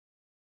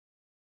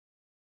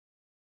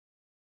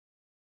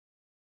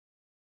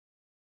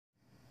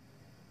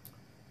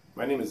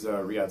My name is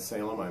Riyad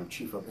Salem. I'm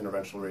Chief of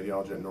Interventional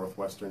Radiology at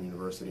Northwestern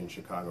University in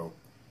Chicago.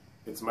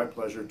 It's my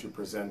pleasure to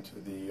present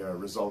the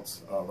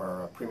results of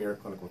our premier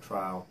clinical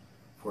trial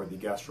for the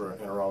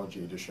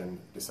Gastroenterology Edition,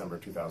 December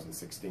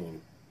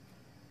 2016.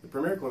 The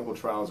premier clinical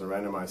trial is a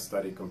randomized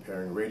study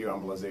comparing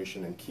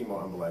radioembolization and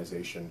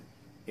chemoembolization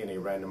in a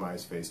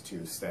randomized phase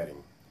 2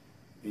 setting.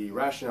 The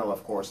rationale,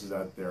 of course, is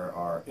that there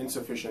are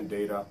insufficient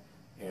data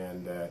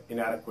and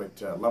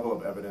inadequate level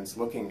of evidence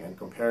looking and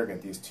comparing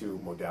at these two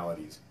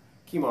modalities.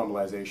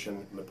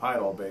 Chemoembolization,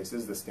 lipidol-based,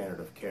 is the standard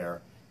of care,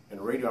 and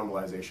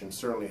radioembolization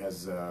certainly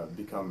has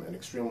become an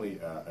extremely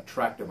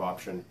attractive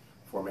option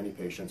for many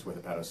patients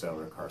with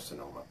hepatocellular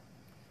carcinoma.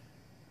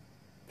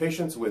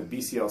 Patients with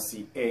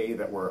BCLC-A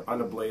that were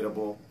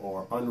unablatable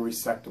or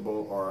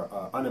unresectable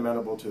or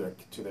unamenable to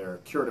their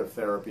curative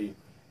therapy,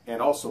 and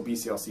also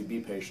BCLC-B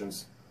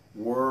patients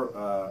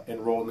were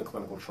enrolled in the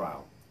clinical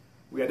trial.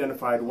 We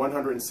identified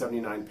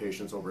 179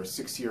 patients over a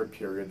 6-year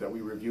period that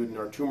we reviewed in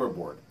our tumor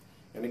board.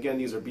 And again,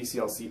 these are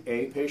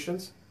BCLC-A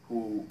patients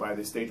who, by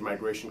the stage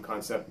migration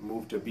concept,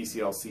 moved to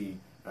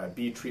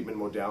BCLC-B treatment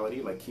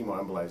modality like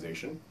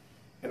chemoembolization.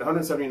 And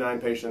 179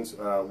 patients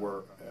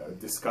were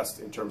discussed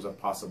in terms of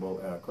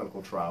possible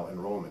clinical trial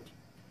enrollment.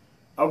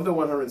 Of the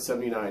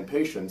 179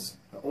 patients,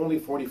 only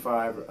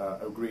 45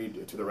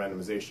 agreed to the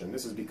randomization.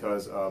 This is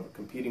because of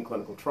competing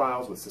clinical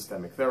trials with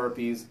systemic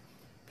therapies,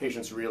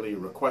 patients really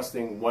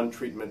requesting one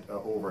treatment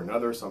over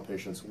another. Some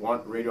patients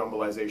want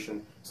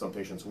radioembolization, some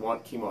patients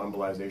want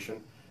chemoembolization,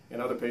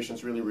 and other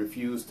patients really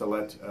refuse to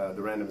let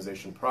the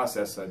randomization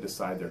process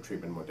decide their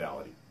treatment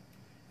modality.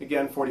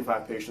 Again,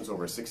 45 patients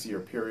over a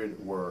 6-year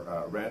period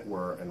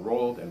were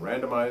enrolled and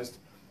randomized,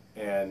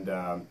 and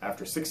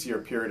after a 6-year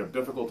period of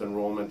difficult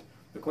enrollment,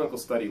 the clinical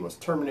study was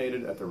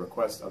terminated at the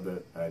request of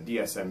the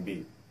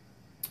DSMB.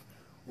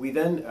 We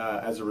then,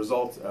 as a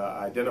result,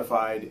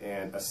 identified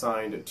and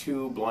assigned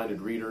 2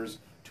 blinded readers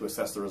to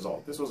assess the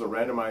result. This was a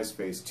randomized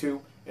phase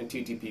 2, and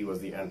TTP was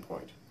the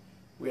endpoint.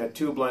 We had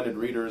 2 blinded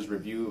readers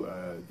review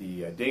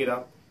the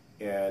data,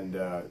 and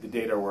the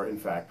data were in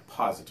fact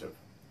positive.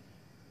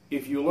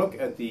 If you look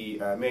at the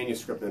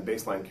manuscript and the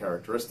baseline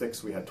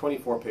characteristics, we had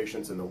 24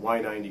 patients in the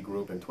Y90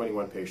 group and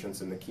 21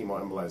 patients in the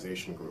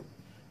chemoembolization group.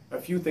 A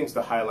few things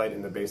to highlight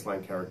in the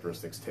baseline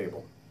characteristics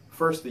table.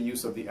 First, the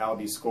use of the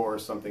ALBI score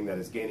is something that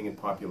is gaining in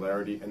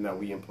popularity and that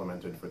we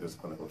implemented for this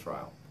clinical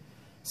trial.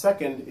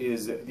 Second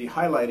is the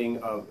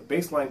highlighting of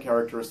baseline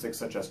characteristics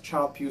such as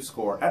Child-Pugh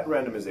score at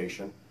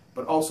randomization,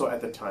 but also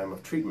at the time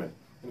of treatment.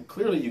 And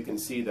clearly you can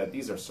see that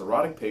these are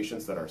cirrhotic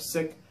patients that are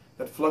sick,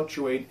 that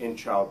fluctuate in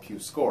Child-Pugh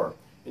score.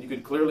 And you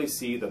could clearly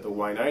see that the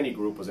Y90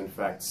 group was in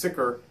fact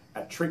sicker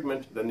at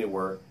treatment than they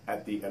were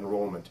at the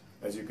enrollment,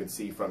 as you could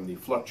see from the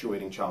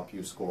fluctuating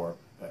Child-Pugh score,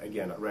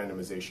 again, at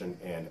randomization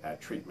and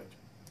at treatment.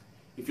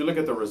 If you look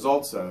at the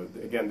results,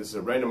 again, this is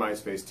a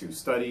randomized phase 2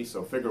 study,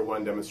 so figure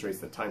 1 demonstrates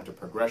the time to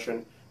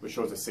progression, which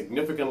shows a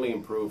significantly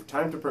improved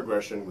time to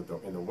progression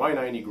in the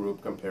Y90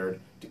 group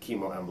compared to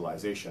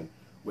chemoembolization,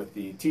 with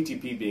the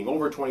TTP being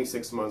over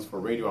 26 months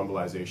for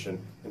radioembolization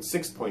and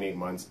 6.8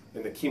 months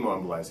in the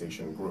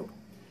chemoembolization group.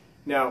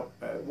 Now,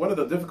 one of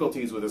the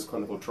difficulties with this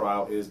clinical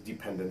trial is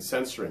dependent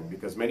censoring,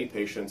 because many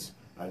patients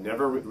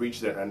never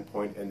reach their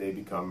endpoint and they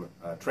become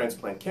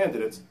transplant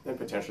candidates and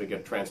potentially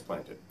get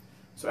transplanted.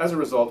 So as a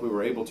result, we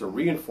were able to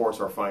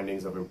reinforce our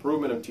findings of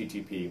improvement of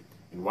TTP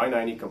in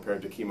Y90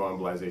 compared to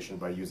chemoembolization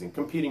by using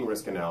competing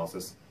risk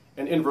analysis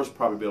and inverse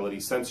probability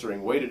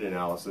censoring weighted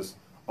analysis,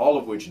 all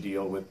of which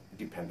deal with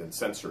dependent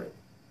censoring.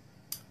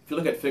 If you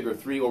look at figure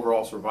 3,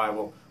 overall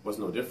survival was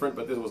no different,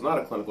 but this was not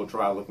a clinical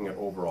trial looking at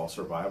overall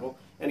survival.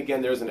 And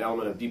again, there's an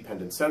element of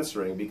dependent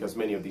censoring because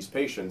many of these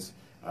patients,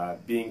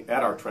 being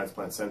at our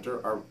transplant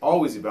center, are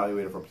always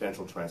evaluated for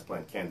potential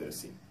transplant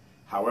candidacy.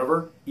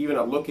 However, even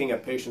at looking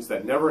at patients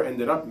that never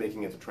ended up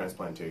making it to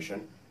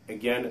transplantation,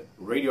 again,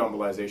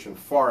 radioembolization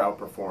far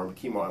outperformed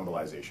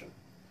chemoembolization.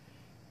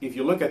 If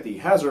you look at the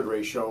hazard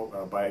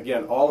ratio, by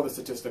again all of the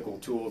statistical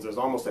tools, there's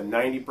almost a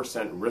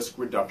 90% risk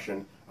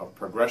reduction of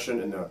progression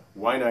in the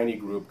Y90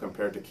 group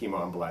compared to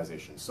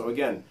chemoembolization. So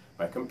again,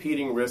 by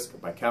competing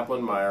risk, by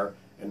Kaplan-Meier,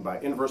 and by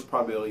inverse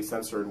probability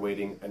censored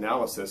weighting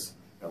analysis,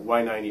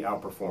 Y90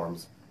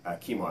 outperforms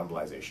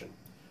chemoembolization.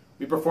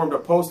 We performed a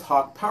post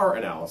hoc power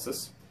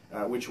analysis,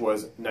 which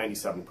was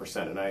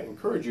 97%. And I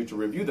encourage you to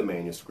review the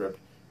manuscript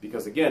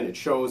because, again, it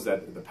shows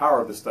that the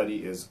power of the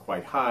study is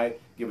quite high,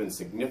 given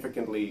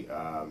significantly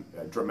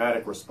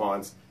dramatic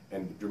response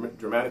and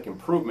dramatic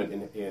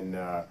improvement in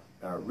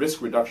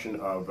risk reduction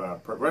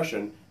of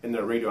progression in the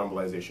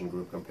radioembolization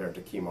group compared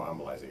to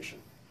chemoembolization.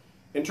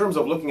 In terms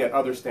of looking at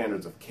other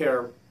standards of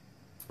care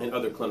in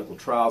other clinical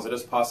trials, it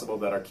is possible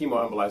that our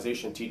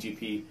chemoembolization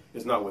TTP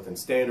is not within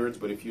standards,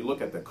 but if you look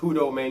at the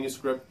Kudo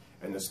manuscript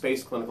and the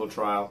SPACE clinical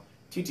trial,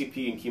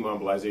 TTP in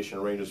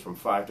chemoembolization ranges from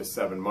 5 to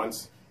 7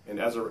 months,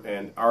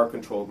 and our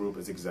control group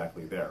is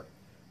exactly there.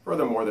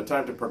 Furthermore, the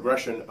time to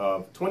progression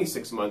of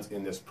 26 months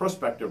in this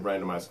prospective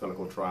randomized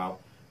clinical trial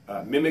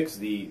mimics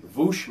the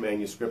Vush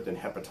manuscript in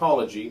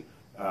hepatology,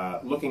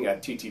 looking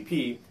at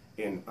TTP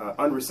in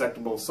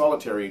unresectable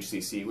solitary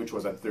HCC, which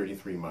was at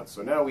 33 months.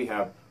 So now we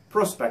have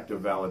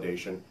prospective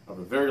validation of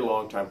a very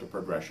long time to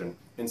progression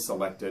in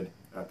selected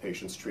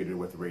patients treated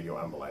with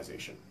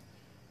radioembolization.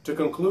 To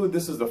conclude,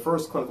 this is the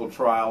first clinical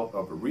trial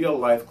of a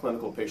real-life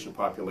clinical patient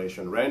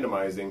population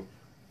randomizing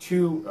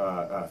two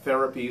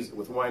therapies,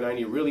 with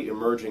Y90 really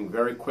emerging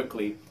very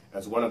quickly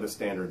as one of the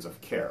standards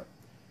of care.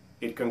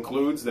 It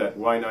concludes that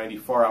Y90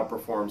 far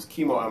outperforms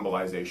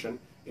chemoembolization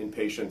in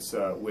patients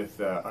with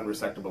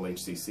unresectable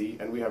HCC,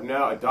 and we have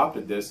now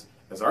adopted this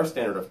as our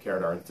standard of care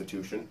at our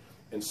institution,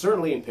 and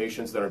certainly in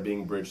patients that are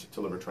being bridged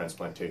to liver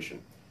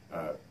transplantation.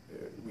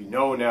 We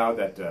know now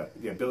that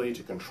the ability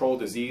to control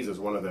disease is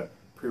one of the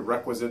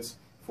prerequisites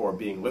for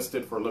being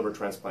listed for liver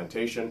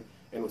transplantation,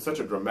 and with such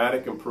a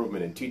dramatic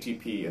improvement in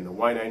TTP in the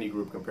Y90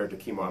 group compared to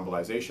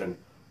chemoembolization,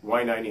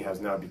 Y90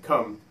 has now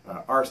become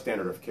our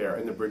standard of care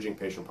in the bridging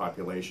patient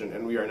population,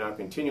 and we are now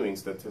continuing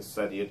to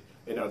study it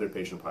in other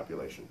patient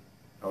populations.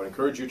 I would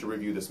encourage you to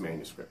review this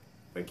manuscript.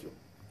 Thank you.